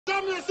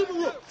me a super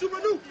rook. Super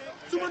new.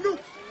 Super new.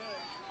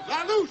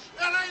 La loose.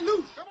 L.A.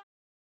 loose. Come on.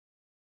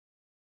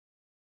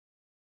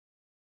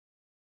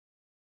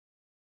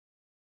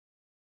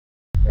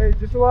 Hey,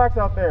 just relax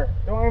out there.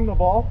 Don't aim the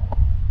ball.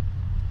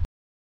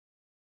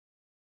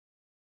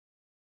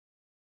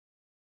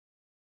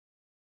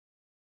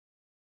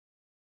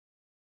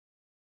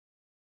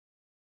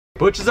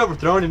 Butch is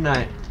overthrown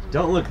tonight.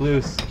 Don't look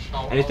loose.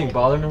 Anything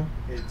bothering him?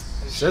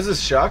 Says his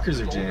chakras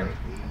are jammed.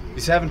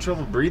 He's having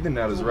trouble breathing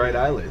out his right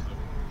eyelid.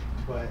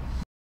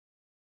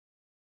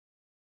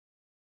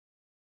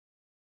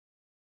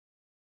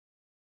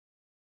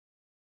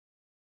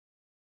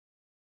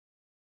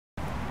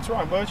 What's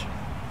wrong, Butch?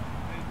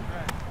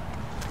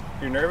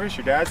 You're nervous?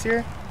 Your dad's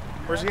here?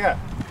 Where's he at?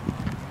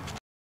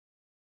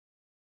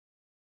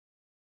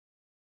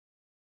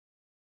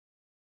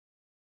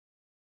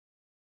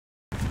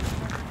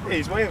 Hey,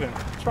 he's waving.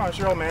 What's wrong? It's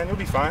your old man. You'll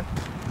be fine.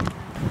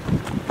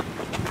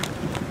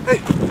 Hey,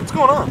 what's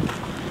going on?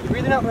 You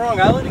breathing out the wrong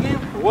eyelid again?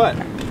 For what?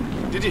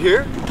 Did you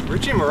hear?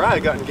 Richie and Mariah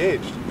got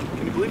engaged.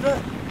 Can you believe that?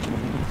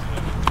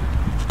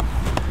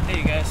 Hey,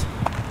 you guys.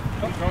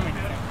 Don't throw me,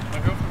 Daddy. My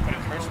girlfriend put a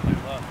curse on my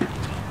love.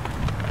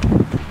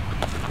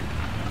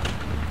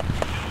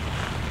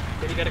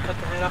 Then you gotta cut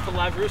the head off a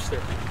live rooster.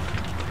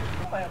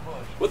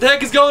 What the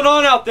heck is going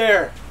on out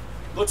there?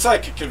 Looks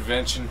like a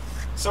convention.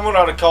 Someone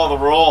ought to call the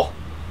roll.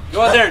 Go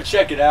out there and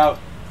check it out.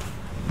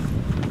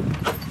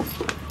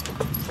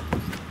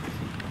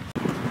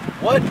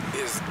 What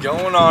is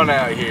going on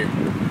out here?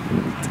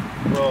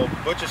 Well,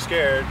 Butch is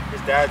scared. His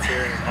dad's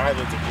here and his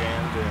eyelids are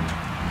jammed,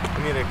 and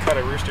we need to cut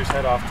a rooster's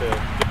head off to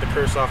get the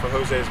curse off of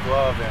Jose's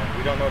glove, and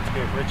we don't know what to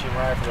get Richie and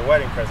Mariah for their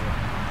wedding present.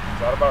 Is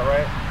that about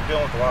right? We're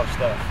dealing with a lot of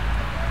stuff.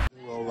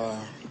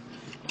 Well,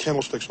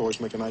 candlesticks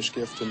always make a nice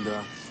gift, and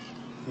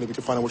maybe we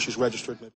can find out what she's registered.